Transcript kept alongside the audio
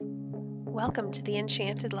Welcome to the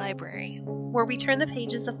Enchanted Library, where we turn the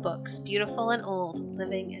pages of books, beautiful and old,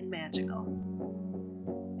 living and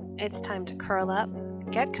magical. It's time to curl up,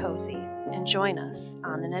 get cozy, and join us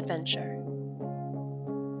on an adventure.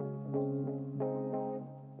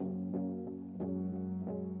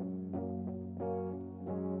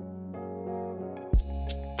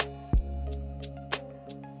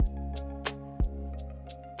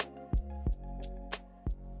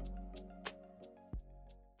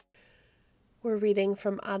 We're reading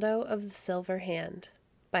from Otto of the Silver Hand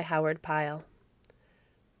by Howard Pyle.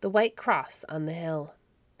 The White Cross on the Hill.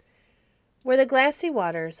 Where the glassy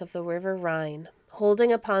waters of the river Rhine,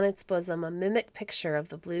 holding upon its bosom a mimic picture of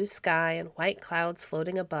the blue sky and white clouds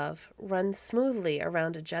floating above, run smoothly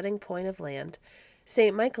around a jutting point of land,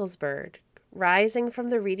 St. Michaelsburg, rising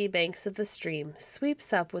from the reedy banks of the stream,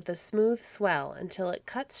 sweeps up with a smooth swell until it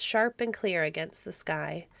cuts sharp and clear against the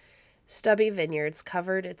sky. Stubby vineyards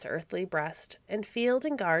covered its earthly breast, and field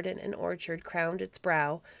and garden and orchard crowned its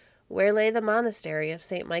brow, where lay the monastery of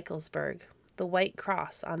St. Michaelsburg, the White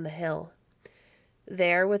Cross on the hill.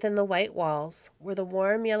 There, within the white walls, where the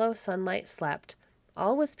warm yellow sunlight slept,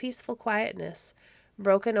 all was peaceful quietness,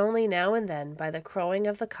 broken only now and then by the crowing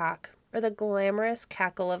of the cock, or the glamorous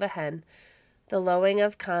cackle of a hen, the lowing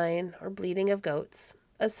of kine, or bleating of goats,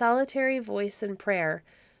 a solitary voice in prayer,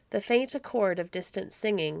 the faint accord of distant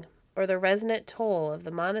singing, or the resonant toll of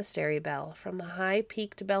the monastery bell from the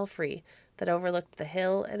high-peaked belfry that overlooked the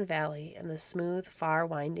hill and valley and the smooth,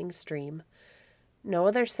 far-winding stream. No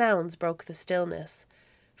other sounds broke the stillness,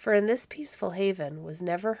 for in this peaceful haven was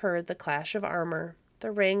never heard the clash of armor, the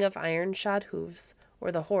ring of iron-shod hoofs, or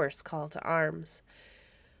the hoarse call to arms.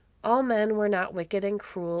 All men were not wicked and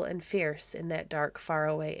cruel and fierce in that dark,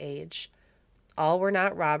 far-away age. All were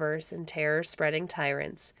not robbers and terror-spreading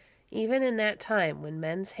tyrants, even in that time when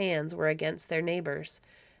men's hands were against their neighbors,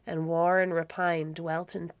 and war and rapine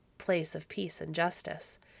dwelt in place of peace and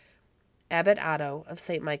justice. Abbot Otto of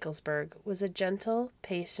St. Michaelsburg was a gentle,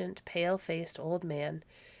 patient, pale-faced old man.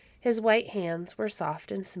 His white hands were soft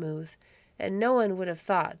and smooth, and no one would have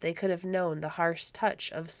thought they could have known the harsh touch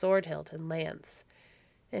of sword hilt and lance.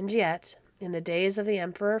 And yet, in the days of the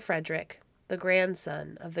Emperor Frederick, the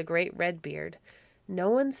grandson of the great Redbeard, no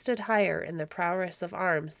one stood higher in the prowess of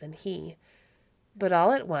arms than he. But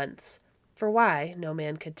all at once, for why, no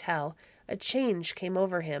man could tell, a change came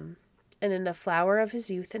over him, and in the flower of his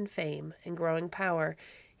youth and fame and growing power,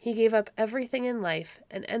 he gave up everything in life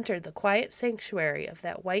and entered the quiet sanctuary of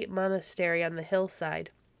that white monastery on the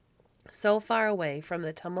hillside, so far away from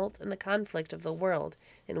the tumult and the conflict of the world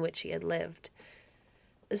in which he had lived.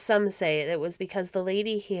 Some say it was because the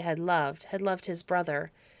lady he had loved his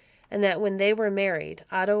brother, and that when they were married,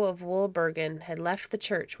 Otto of Woolbergen had left the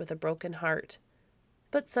church with a broken heart.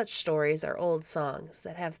 But such stories are old songs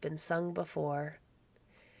that have been sung before.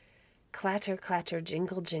 Clatter, clatter,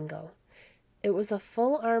 jingle, jingle. It was a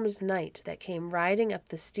full-armed knight that came riding up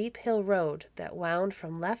the steep hill road that wound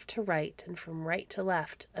from left to right and from right to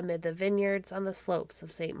left amid the vineyards on the slopes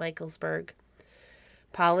of St. Michaelsburg.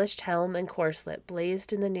 Polished helm and corslet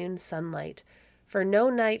blazed in the noon sunlight, for no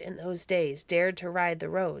knight in those days dared to ride the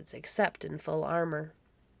roads except in full armor.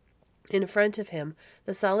 In front of him,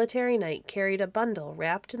 the solitary knight carried a bundle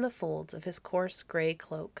wrapped in the folds of his coarse gray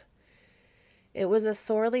cloak. It was a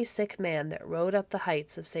sorely sick man that rode up the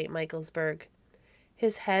heights of St. Michaelsburg.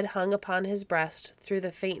 His head hung upon his breast through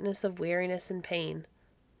the faintness of weariness and pain,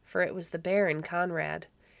 for it was the Baron Conrad.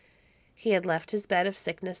 He had left his bed of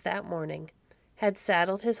sickness that morning, had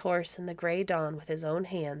saddled his horse in the gray dawn with his own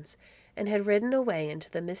hands, and had ridden away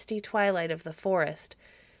into the misty twilight of the forest,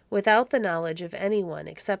 without the knowledge of anyone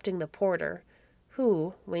excepting the porter,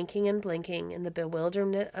 who, winking and blinking in the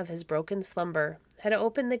bewilderment of his broken slumber, had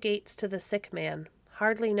opened the gates to the sick man,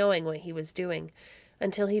 hardly knowing what he was doing,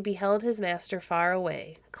 until he beheld his master far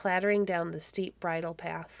away, clattering down the steep bridle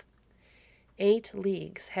path. 8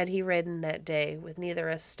 leagues had he ridden that day, with neither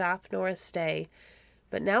a stop nor a stay,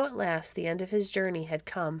 but now at last the end of his journey had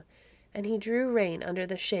come, and he drew rein under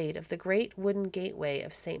the shade of the great wooden gateway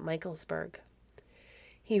of St. Michaelsburg.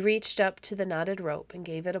 He reached up to the knotted rope and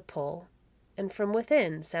gave it a pull, and from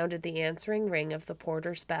within sounded the answering ring of the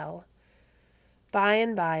porter's bell. By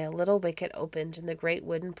and by a little wicket opened in the great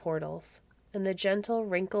wooden portals, and the gentle,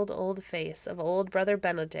 wrinkled old face of old Brother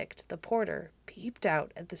Benedict, the porter, peeped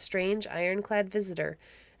out at the strange ironclad visitor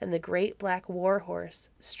and the great black war-horse,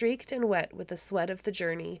 streaked and wet with the sweat of the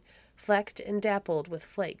journey, flecked and dappled with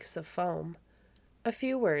flakes of foam. A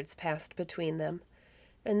few words passed between them,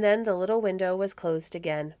 and then the little window was closed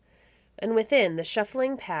again, and within the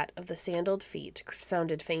shuffling pat of the sandaled feet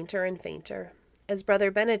sounded fainter and fainter, as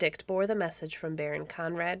Brother Benedict bore the message from Baron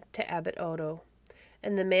Conrad to Abbot Otto,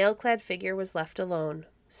 and the mail-clad figure was left alone,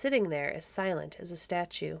 sitting there as silent as a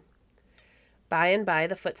statue. By and by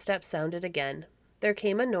the footsteps sounded again. There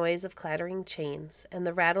came a noise of clattering chains, and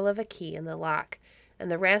the rattle of a key in the lock,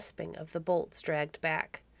 and the rasping of the bolts dragged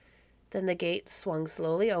back. Then the gates swung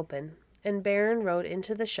slowly open, and Baron rode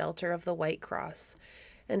into the shelter of the White Cross,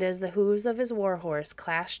 and as the hoofs of his war-horse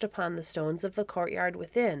clashed upon the stones of the courtyard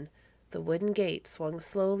within, the wooden gate swung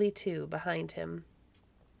slowly to behind him.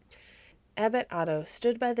 Abbot Otto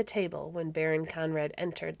stood by the table when Baron Conrad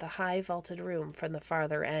entered the high vaulted room from the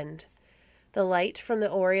farther end. The light from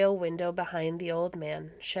the oriel window behind the old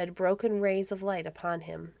man shed broken rays of light upon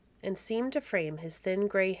him, and seemed to frame his thin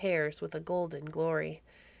gray hairs with a golden glory.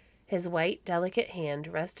 His white, delicate hand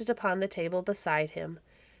rested upon the table beside him,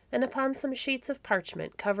 and upon some sheets of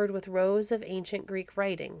parchment covered with rows of ancient Greek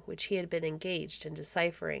writing which he had been engaged in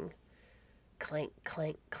deciphering. Clank,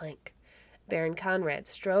 clank, clank. Baron Conrad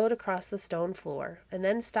strode across the stone floor, and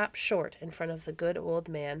then stopped short in front of the good old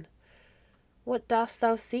man. "What dost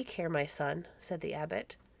thou seek here, my son?" said the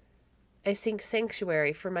abbot. "I seek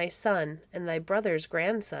sanctuary for my son and thy brother's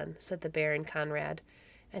grandson," said the Baron Conrad,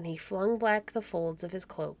 and he flung back the folds of his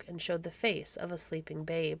cloak and showed the face of a sleeping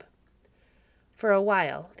babe. For a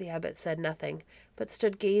while the abbot said nothing, but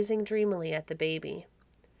stood gazing dreamily at the baby.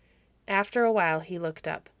 After a while he looked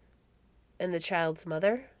up. "And the child's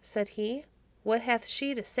mother?" said he. "What hath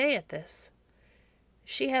she to say at this?"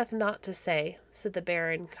 "She hath naught to say," said the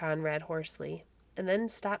Baron Conrad hoarsely, and then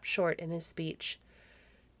stopped short in his speech.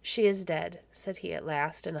 "She is dead," said he at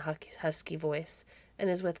last in a husky voice, "and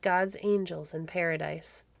is with God's angels in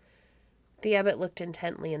paradise." The abbot looked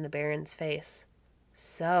intently in the Baron's face.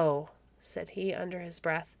 "So," said he under his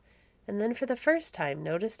breath, and then for the first time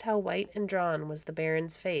noticed how white and drawn was the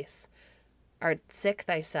Baron's face. "Art sick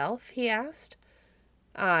thyself?" he asked.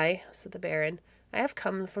 "Aye," said the Baron, "I have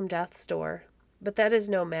come from death's door. But that is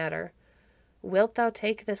no matter. Wilt thou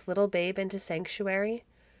take this little babe into sanctuary?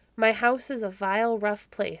 My house is a vile, rough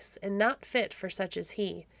place, and not fit for such as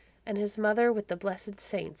he, and his mother with the blessed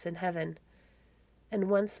saints in heaven." And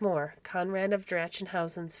once more Conrad of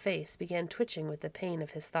Drachenhausen's face began twitching with the pain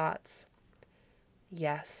of his thoughts.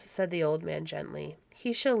 "Yes," said the old man gently,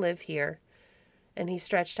 "he shall live here." And he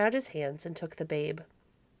stretched out his hands and took the babe.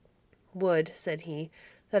 "Would," said he,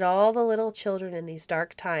 "that all the little children in these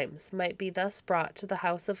dark times might be thus brought to the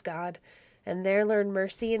house of God, and there learn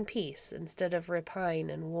mercy and peace instead of rapine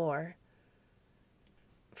and war."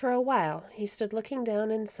 For a while he stood looking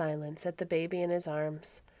down in silence at the baby in his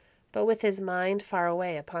arms, but with his mind far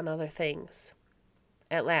away upon other things.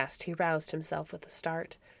 At last he roused himself with a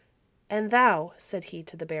start. "And thou," said he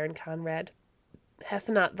to the Baron Conrad, "hath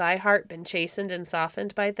not thy heart been chastened and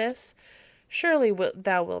softened by this? Surely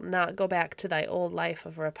thou wilt not go back to thy old life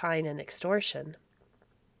of rapine and extortion."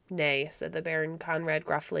 "Nay," said the Baron Conrad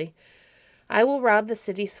gruffly, "I will rob the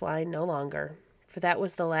city swine no longer, for that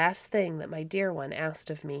was the last thing that my dear one asked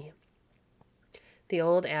of me." The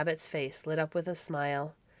old abbot's face lit up with a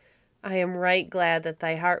smile. "I am right glad that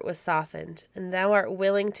thy heart was softened, and thou art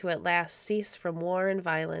willing to at last cease from war and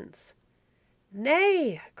violence."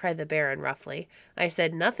 "Nay," cried the Baron roughly, "I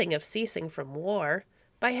said nothing of ceasing from war.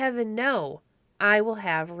 By heaven, no! I will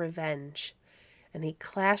have revenge." And he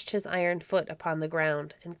clashed his iron foot upon the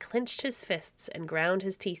ground, and clenched his fists, and ground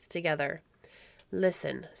his teeth together.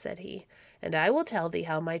 "Listen," said he, "and I will tell thee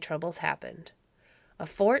how my troubles happened. A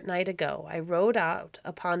fortnight ago I rode out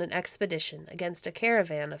upon an expedition against a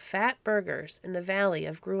caravan of fat burghers in the valley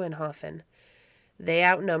of Gruenhofen. They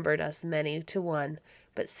outnumbered us many to one,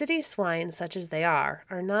 but city swine, such as they are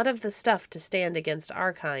not of the stuff to stand against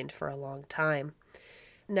our kind for a long time.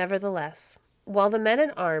 Nevertheless, while the men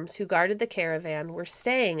at arms who guarded the caravan were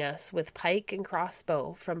staying us with pike and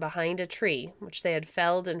crossbow from behind a tree, which they had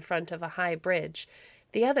felled in front of a high bridge,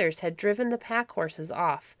 the others had driven the pack horses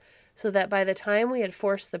off, so that by the time we had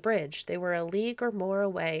forced the bridge, they were a league or more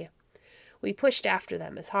away. We pushed after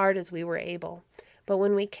them as hard as we were able, but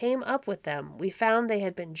when we came up with them, we found they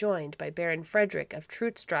had been joined by Baron Frederick of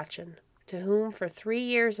Trutstrachen, to whom for 3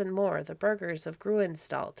 years and more the burghers of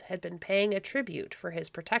Gruenstalt had been paying a tribute for his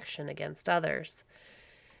protection against others.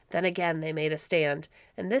 Then again they made a stand,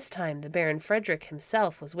 and this time the Baron Frederick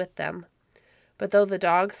himself was with them. But though the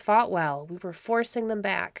dogs fought well, we were forcing them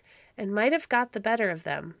back, and might have got the better of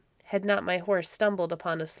them, had not my horse stumbled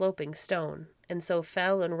upon a sloping stone, and so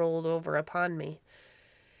fell and rolled over upon me.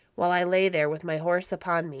 While I lay there with my horse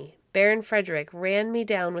upon me, Baron Frederick ran me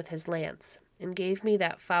down with his lance, and gave me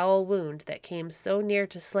that foul wound that came so near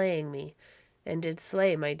to slaying me, and did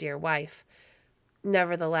slay my dear wife.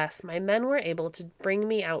 Nevertheless, my men were able to bring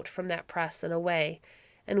me out from that press and away,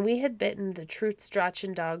 and we had bitten the Trutz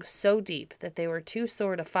dogs so deep that they were too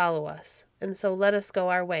sore to follow us, and so let us go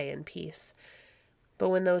our way in peace. But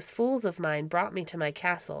when those fools of mine brought me to my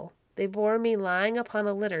castle, they bore me lying upon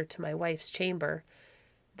a litter to my wife's chamber.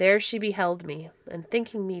 There she beheld me, and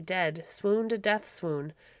thinking me dead, swooned a death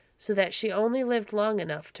swoon, so that she only lived long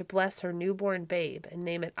enough to bless her newborn babe and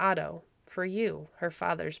name it Otto, for you, her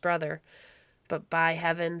father's brother. But by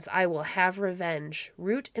heavens, I will have revenge,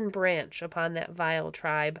 root and branch, upon that vile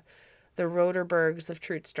tribe, the Roderbergs of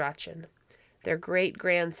Trutz. Their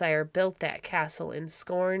great-grandsire built that castle in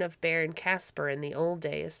scorn of Baron Caspar in the old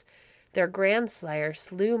days. Their grandsire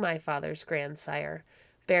slew my father's grandsire.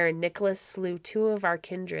 Baron Nicholas slew 2 of our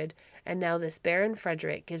kindred, and now this Baron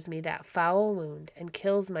Frederick gives me that foul wound and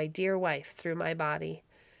kills my dear wife through my body."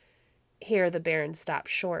 Here the Baron stopped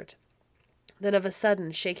short. Then of a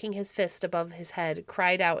sudden, shaking his fist above his head,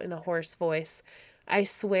 cried out in a hoarse voice, "I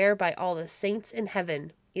swear by all the saints in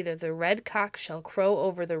heaven, either the red cock shall crow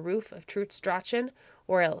over the roof of Trutz,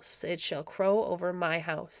 or else it shall crow over my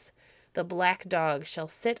house. The black dog shall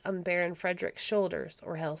sit on Baron Frederick's shoulders,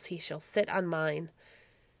 or else he shall sit on mine."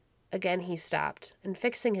 Again he stopped, and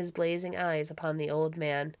fixing his blazing eyes upon the old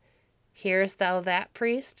man, "Hearest thou that,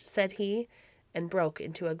 priest?" said he, and broke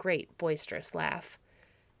into a great boisterous laugh.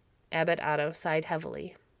 Abbot Otto sighed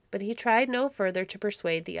heavily, but he tried no further to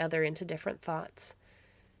persuade the other into different thoughts.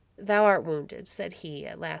 "Thou art wounded," said he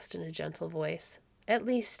at last in a gentle voice. "At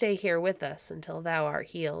least stay here with us until thou art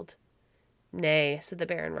healed." "Nay," said the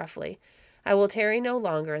Baron roughly, "I will tarry no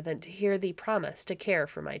longer than to hear thee promise to care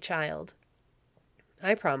for my child."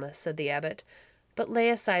 "I promise," said the abbot, "but lay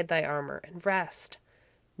aside thy armor and rest."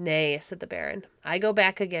 "Nay," said the Baron, "I go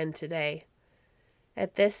back again today."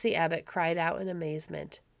 At this the abbot cried out in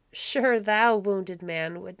amazement, "Sure thou, wounded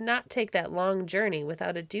man, would not take that long journey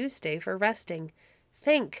without a due stay for resting.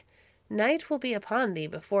 Think! Night will be upon thee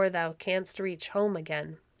before thou canst reach home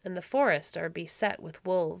again, and the forests are beset with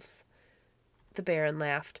wolves." The Baron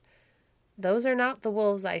laughed. "Those are not the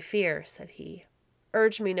wolves I fear," said he.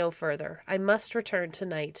 "Urge me no further. I must return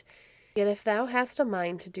tonight. Yet if thou hast a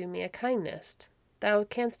mind to do me a kindness, thou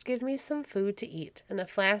canst give me some food to eat and a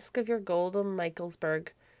flask of your golden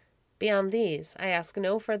Michaelsburg. Beyond these, I ask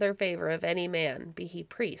no further favor of any man, be he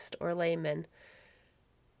priest or layman."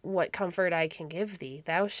 "What comfort I can give thee,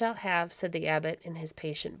 thou shalt have," said the abbot in his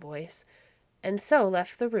patient voice, and so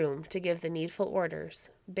left the room to give the needful orders,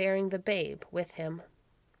 bearing the babe with him.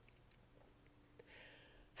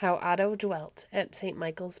 How Otto dwelt at St.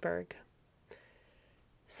 Michaelsburg.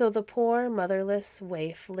 So the poor motherless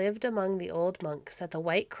waif lived among the old monks at the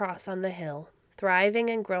White Cross on the hill, thriving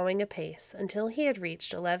and growing apace until he had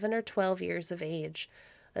reached 11 or 12 years of age,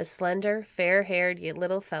 a slender, fair-haired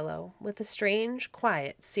little fellow with a strange,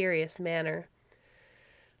 quiet, serious manner.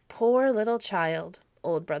 "Poor little child,"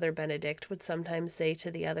 old Brother Benedict would sometimes say to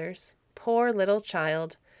the others. "Poor little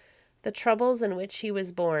child. The troubles in which he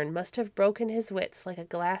was born must have broken his wits like a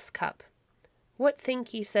glass cup. What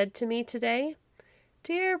think ye said to me today?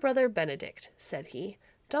 'Dear Brother Benedict,' said he,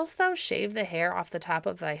 'dost thou shave the hair off the top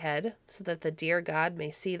of thy head, so that the dear God may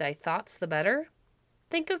see thy thoughts the better?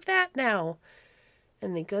 Think of that now!'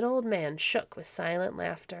 And the good old man shook with silent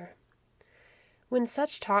laughter. When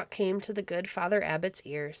such talk came to the good Father Abbot's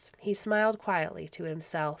ears, he smiled quietly to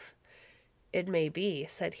himself. "It may be,"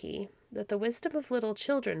 said he, "that the wisdom of little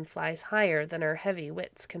children flies higher than our heavy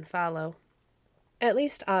wits can follow." At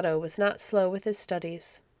least Otto was not slow with his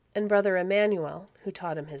studies, and Brother Emmanuel, who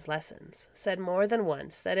taught him his lessons, said more than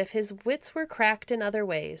once that if his wits were cracked in other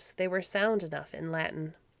ways, they were sound enough in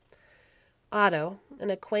Latin. Otto, in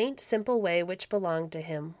a quaint, simple way which belonged to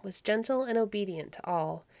him, was gentle and obedient to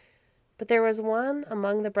all. But there was one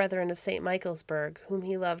among the brethren of St. Michaelsburg whom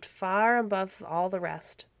he loved far above all the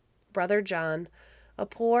rest, Brother John, a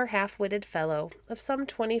poor half-witted fellow of some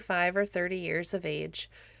 25 or 30 years of age.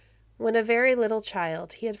 When a very little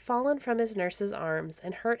child, he had fallen from his nurse's arms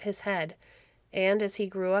and hurt his head, and as he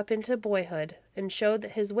grew up into boyhood and showed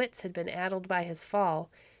that his wits had been addled by his fall,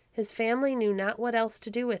 his family knew not what else to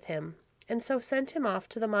do with him, and so sent him off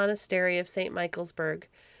to the monastery of St. Michaelsburg,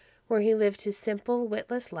 where he lived his simple,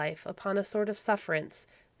 witless life upon a sort of sufferance,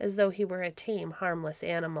 as though he were a tame, harmless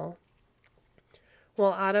animal.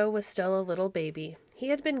 While Otto was still a little baby, he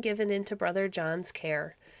had been given into Brother John's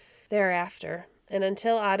care. Thereafter, and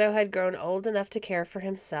until Otto had grown old enough to care for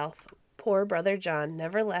himself, poor Brother John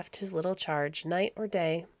never left his little charge night or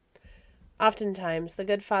day. Oftentimes the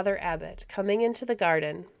good Father Abbot, coming into the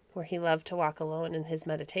garden, where he loved to walk alone in his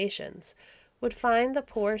meditations, would find the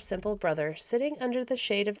poor simple brother sitting under the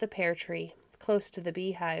shade of the pear tree, close to the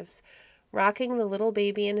beehives, rocking the little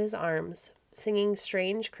baby in his arms, singing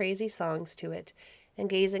strange, crazy songs to it, and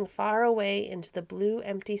gazing far away into the blue,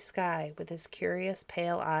 empty sky with his curious,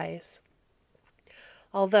 pale eyes.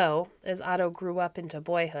 Although, as Otto grew up into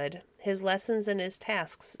boyhood, his lessons and his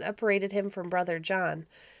tasks separated him from Brother John,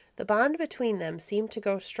 the bond between them seemed to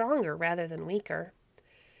grow stronger rather than weaker.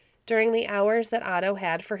 During the hours that Otto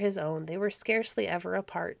had for his own, they were scarcely ever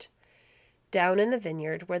apart. Down in the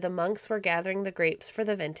vineyard, where the monks were gathering the grapes for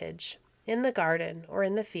the vintage, in the garden or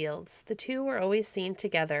in the fields, the two were always seen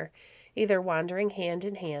together, either wandering hand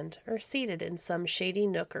in hand or seated in some shady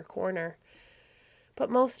nook or corner. But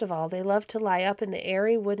most of all, they loved to lie up in the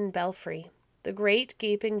airy wooden belfry, the great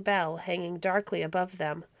gaping bell hanging darkly above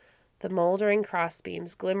them, the moldering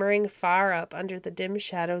crossbeams glimmering far up under the dim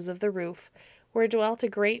shadows of the roof, where dwelt a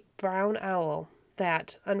great brown owl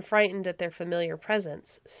that, unfrightened at their familiar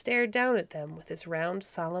presence, stared down at them with his round,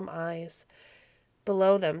 solemn eyes.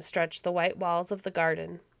 Below them stretched the white walls of the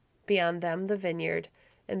garden, beyond them the vineyard,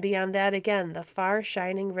 and beyond that again the far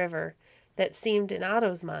shining river that seemed in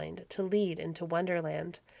Otto's mind to lead into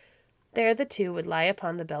Wonderland. There the two would lie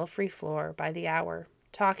upon the belfry floor by the hour,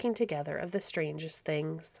 talking together of the strangest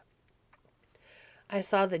things. "I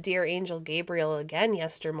saw the dear angel Gabriel again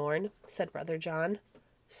yestermorn," said Brother John.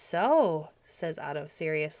 "So," says Otto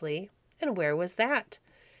seriously, "and where was that?"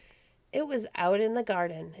 "It was out in the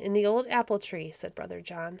garden, in the old apple tree," said Brother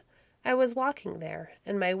John. "I was walking there,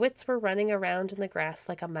 and my wits were running around in the grass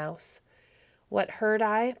like a mouse. What heard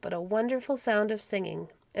I but a wonderful sound of singing,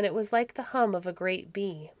 and it was like the hum of a great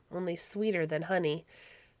bee, only sweeter than honey.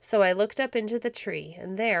 So I looked up into the tree,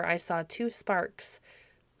 and there I saw two sparks.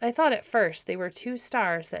 I thought at first they were two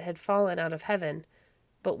stars that had fallen out of heaven.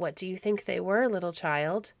 But what do you think they were, little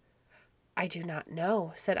child?" "I do not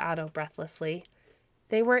know," said Otto breathlessly.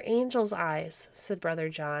 "They were angels' eyes," said Brother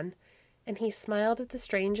John, and he smiled at the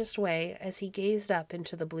strangest way as he gazed up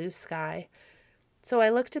into the blue sky. So I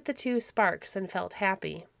looked at the two sparks and felt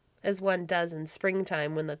happy, as one does in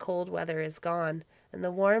springtime when the cold weather is gone, and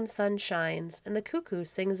the warm sun shines, and the cuckoo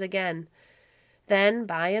sings again. Then,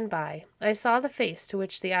 by and by, I saw the face to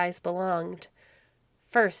which the eyes belonged.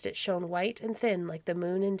 First it shone white and thin like the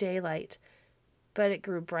moon in daylight, but it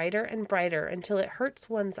grew brighter and brighter until it hurts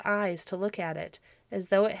one's eyes to look at it, as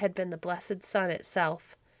though it had been the blessed sun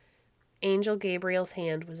itself. Angel Gabriel's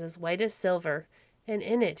hand was as white as silver, and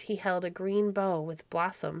in it he held a green bow with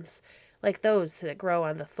blossoms, like those that grow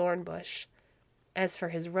on the thorn bush. As for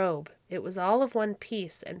his robe, it was all of one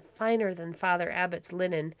piece and finer than Father Abbott's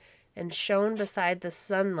linen, and shone beside the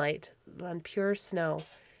sunlight on pure snow.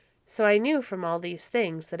 So I knew from all these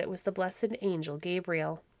things that it was the blessed angel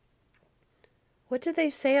Gabriel. "What do they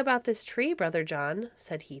say about this tree, Brother John?"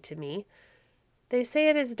 said he to me. "They say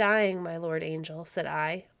it is dying, my Lord Angel," said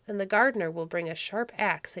I, "and the gardener will bring a sharp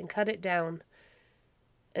axe and cut it down."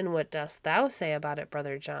 "And what dost thou say about it,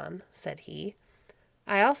 Brother John?" said he.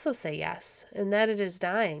 "I also say yes, and that it is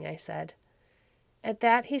dying," I said. At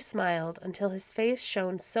that he smiled until his face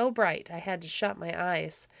shone so bright I had to shut my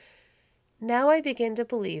eyes. "Now I begin to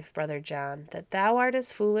believe, Brother John, that thou art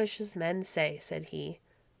as foolish as men say," said he.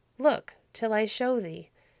 "Look, till I show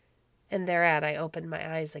thee." And thereat I opened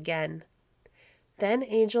my eyes again. Then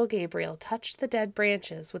Angel Gabriel touched the dead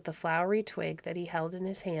branches with the flowery twig that he held in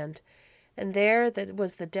his hand, and there that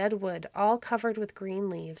was the dead wood all covered with green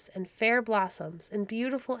leaves, and fair blossoms, and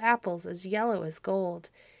beautiful apples as yellow as gold,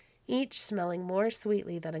 each smelling more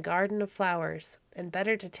sweetly than a garden of flowers, and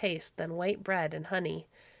better to taste than white bread and honey.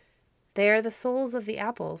 "They are the souls of the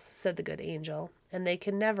apples," said the good angel, "and they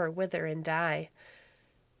can never wither and die."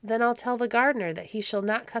 "Then I'll tell the gardener that he shall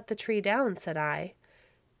not cut the tree down," said I.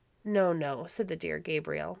 "No, no," said the dear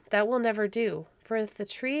Gabriel, "that will never do, for if the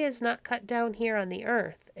tree is not cut down here on the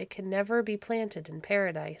earth, it can never be planted in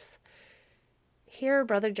paradise." Here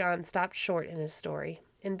Brother John stopped short in his story,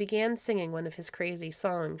 and began singing one of his crazy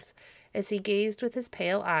songs, as he gazed with his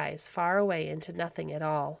pale eyes far away into nothing at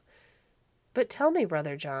all. "But tell me,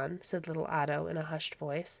 Brother John," said little Otto in a hushed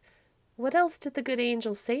voice, "what else did the good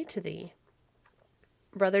angel say to thee?"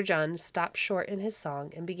 Brother John stopped short in his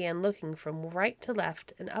song and began looking from right to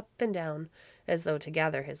left and up and down, as though to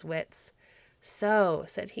gather his wits. "So,"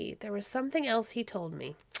 said he, "there was something else he told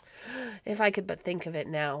me. If I could but think of it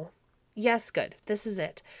now. Yes, good, this is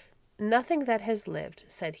it. Nothing that has lived,"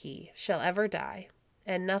 said he, "shall ever die,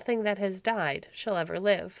 and nothing that has died shall ever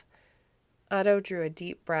live." Otto drew a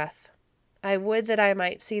deep breath. "I would that I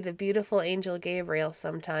might see the beautiful angel Gabriel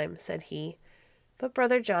sometime," said he. But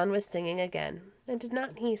Brother John was singing again, and did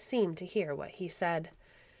not seem to hear what he said.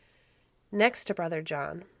 Next to Brother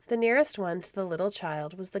John, the nearest one to the little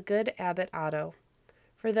child was the good Abbot Otto.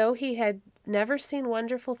 For though he had never seen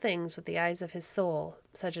wonderful things with the eyes of his soul,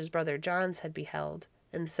 such as Brother John's had beheld,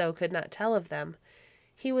 and so could not tell of them,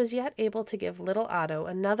 he was yet able to give little Otto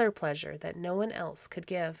another pleasure that no one else could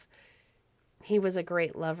give. He was a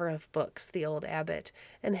great lover of books, the old abbot,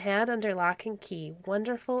 and had under lock and key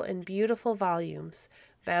wonderful and beautiful volumes,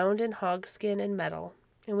 bound in hogskin and metal,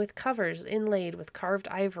 and with covers inlaid with carved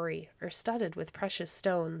ivory or studded with precious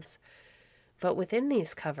stones. But within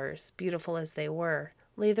these covers, beautiful as they were,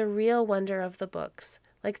 lay the real wonder of the books,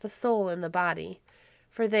 like the soul in the body.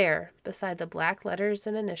 For there, beside the black letters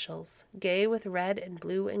and initials, gay with red and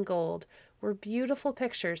blue and gold, were beautiful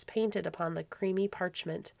pictures painted upon the creamy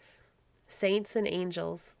parchment. Saints and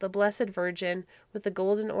angels, the Blessed Virgin with the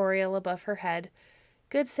golden aureole above her head,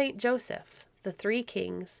 good Saint Joseph, the three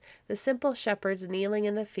kings, the simple shepherds kneeling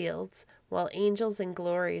in the fields, while angels in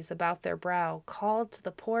glories about their brow called to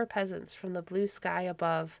the poor peasants from the blue sky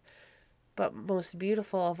above. But most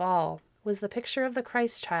beautiful of all was the picture of the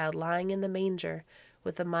Christ child lying in the manger,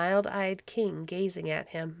 with the mild-eyed king gazing at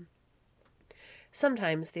him.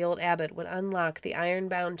 Sometimes the old abbot would unlock the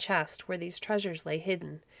iron-bound chest where these treasures lay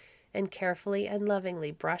hidden, and carefully and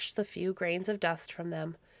lovingly brush the few grains of dust from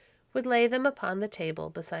them, would lay them upon the table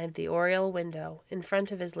beside the oriel window in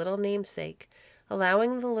front of his little namesake,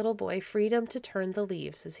 allowing the little boy freedom to turn the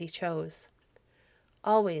leaves as he chose.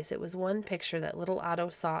 Always it was one picture that little Otto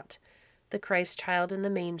sought, the Christ child in the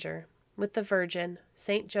manger, with the Virgin,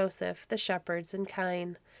 Saint Joseph, the shepherds, and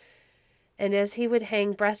kine. And as he would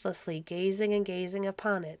hang breathlessly gazing and gazing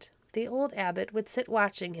upon it, the old abbot would sit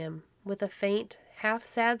watching him, with a faint,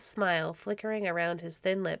 half-sad smile flickering around his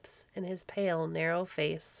thin lips and his pale, narrow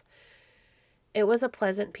face. It was a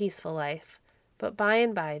pleasant, peaceful life, but by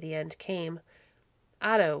and by the end came.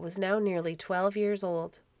 Otto was now nearly 12 years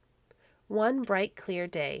old. One bright, clear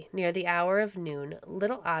day, near the hour of noon,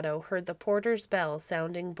 little Otto heard the porter's bell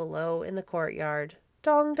sounding below in the courtyard.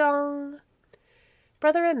 Dong, dong!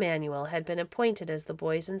 Brother Emmanuel had been appointed as the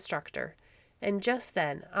boy's instructor, and just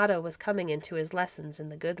then Otto was coming into his lessons in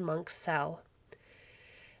the good monk's cell.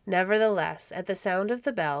 Nevertheless, at the sound of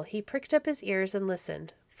the bell, he pricked up his ears and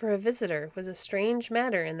listened, for a visitor was a strange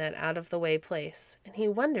matter in that out-of-the-way place, and he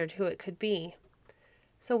wondered who it could be.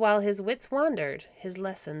 So while his wits wandered, his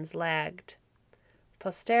lessons lagged.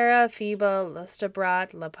 Postera fiba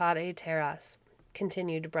lustibrat lapade terras,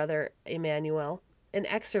 continued Brother Emmanuel,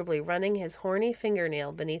 inexorably running his horny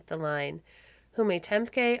fingernail beneath the line, Hume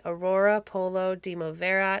tempque aurora polo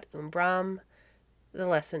demoverat umbram. The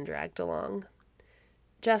lesson dragged along.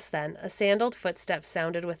 Just then, a sandaled footstep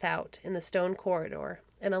sounded without, in the stone corridor,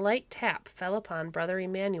 and a light tap fell upon Brother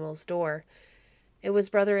Emmanuel's door. It was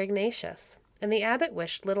Brother Ignatius, and the abbot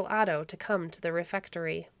wished little Otto to come to the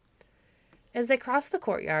refectory. As they crossed the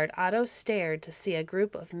courtyard, Otto stared to see a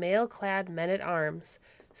group of mail-clad men-at-arms,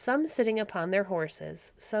 some sitting upon their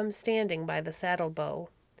horses, some standing by the saddle-bow.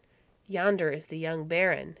 "Yonder is the young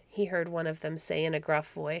baron," he heard one of them say in a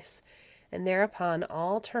gruff voice, and thereupon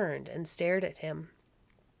all turned and stared at him.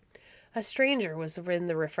 A stranger was in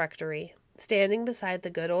the refectory, standing beside the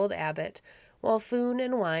good old abbot, while food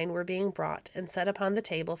and wine were being brought and set upon the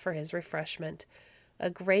table for his refreshment, a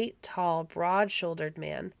great, tall, broad-shouldered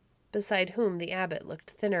man, beside whom the abbot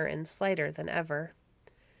looked thinner and slighter than ever.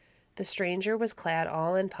 The stranger was clad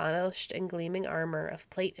all in polished and gleaming armor of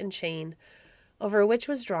plate and chain, over which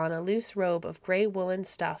was drawn a loose robe of gray woolen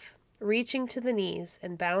stuff, reaching to the knees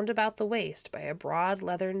and bound about the waist by a broad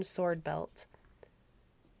leathern sword belt.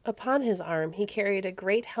 Upon his arm he carried a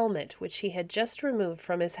great helmet which he had just removed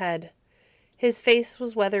from his head. His face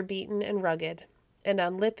was weather-beaten and rugged, and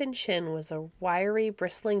on lip and chin was a wiry,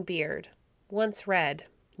 bristling beard, once red,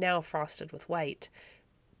 now frosted with white.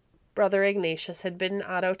 Brother Ignatius had bidden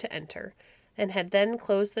Otto to enter, and had then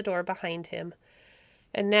closed the door behind him.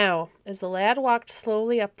 And now, as the lad walked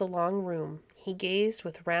slowly up the long room, he gazed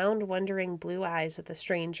with round, wondering blue eyes at the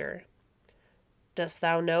stranger. "Dost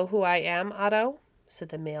thou know who I am, Otto?" said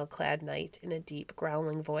the mail-clad knight in a deep,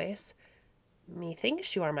 growling voice.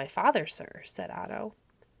 "Methinks you are my father, sir," said Otto.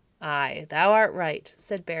 "Aye, thou art right,"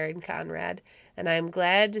 said Baron Conrad, "and I am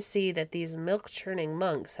glad to see that these milk-churning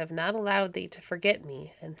monks have not allowed thee to forget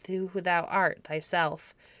me and who thou art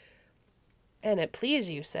thyself." "An it please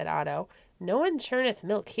you," said Otto, "no one churneth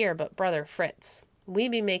milk here but Brother Fritz. We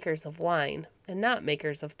be makers of wine, and not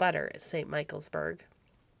makers of butter at St. Michaelsburg."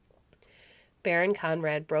 Baron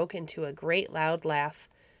Conrad broke into a great loud laugh,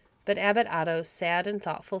 but Abbot Otto's sad and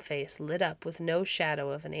thoughtful face lit up with no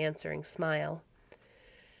shadow of an answering smile.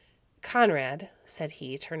 "Conrad," said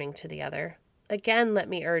he, turning to the other, "again let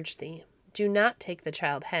me urge thee, do not take the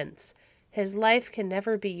child hence. His life can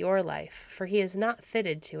never be your life, for he is not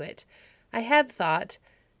fitted to it. I had thought,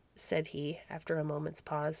 said he, after a moment's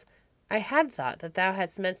pause, I had thought that thou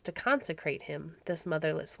hadst meant to consecrate him, this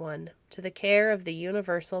motherless one, to the care of the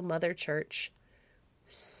universal Mother Church.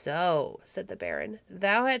 So, said the Baron,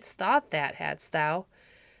 thou hadst thought that, hadst thou?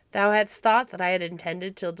 Thou hadst thought that I had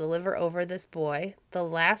intended to deliver over this boy, the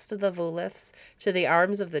last of the Vulifs, to the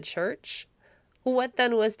arms of the Church? What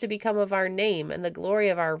then was to become of our name and the glory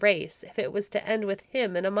of our race if it was to end with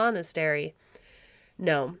him in a monastery?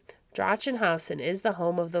 No, Drachenhausen is the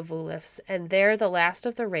home of the Vulifs, and there the last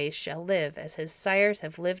of the race shall live as his sires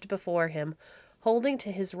have lived before him, holding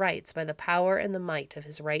to his rights by the power and the might of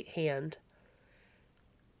his right hand.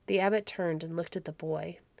 The abbot turned and looked at the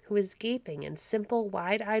boy, who was gaping in simple,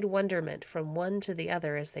 wide-eyed wonderment from one to the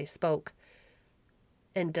other as they spoke.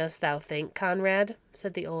 And dost thou think, Conrad,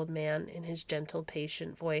 said the old man in his gentle,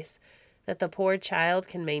 patient voice, that the poor child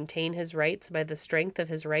can maintain his rights by the strength of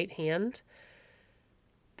his right hand?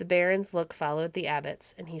 The Baron's look followed the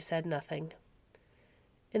abbot's, and he said nothing.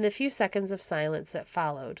 In the few seconds of silence that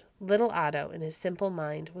followed, little Otto, in his simple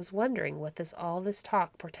mind, was wondering what all this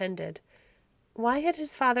talk portended. Why had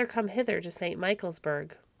his father come hither to St.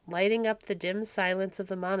 Michaelsburg, lighting up the dim silence of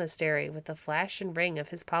the monastery with the flash and ring of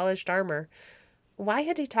his polished armor? Why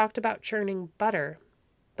had he talked about churning butter?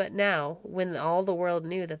 But now, when all the world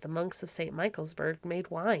knew that the monks of St. Michaelsburg made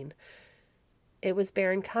wine, it was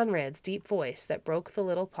Baron Conrad's deep voice that broke the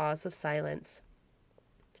little pause of silence.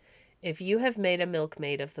 If you have made a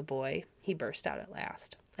milkmaid of the boy, he burst out at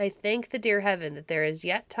last, I thank the dear heaven that there is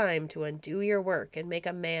yet time to undo your work and make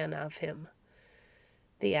a man of him.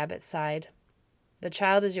 The abbot sighed. The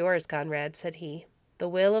child is yours, Conrad, said he. The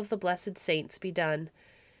will of the blessed saints be done.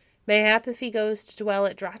 Mayhap if he goes to dwell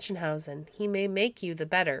at Drachenhausen, he may make you the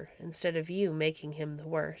better, instead of you making him the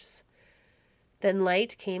worse. Then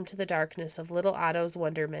light came to the darkness of little Otto's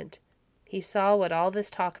wonderment. He saw what all this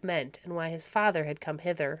talk meant, and why his father had come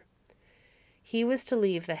hither. He was to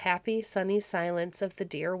leave the happy, sunny silence of the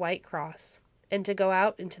dear White Cross, and to go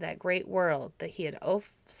out into that great world that he had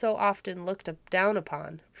so often looked down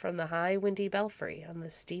upon from the high, windy belfry on the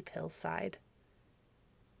steep hillside.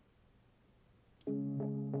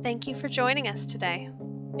 Thank you for joining us today.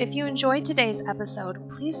 If you enjoyed today's episode,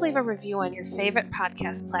 please leave a review on your favorite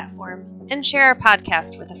podcast platform and share our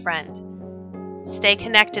podcast with a friend. Stay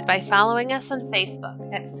connected by following us on Facebook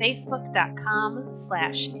at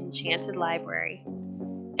facebook.com/enchantedlibrary.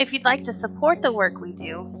 If you'd like to support the work we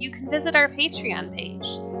do, you can visit our Patreon page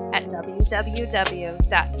at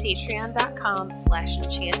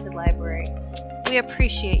www.patreon.com/enchantedlibrary. We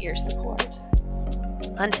appreciate your support.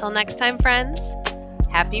 Until next time, friends,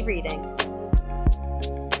 happy reading.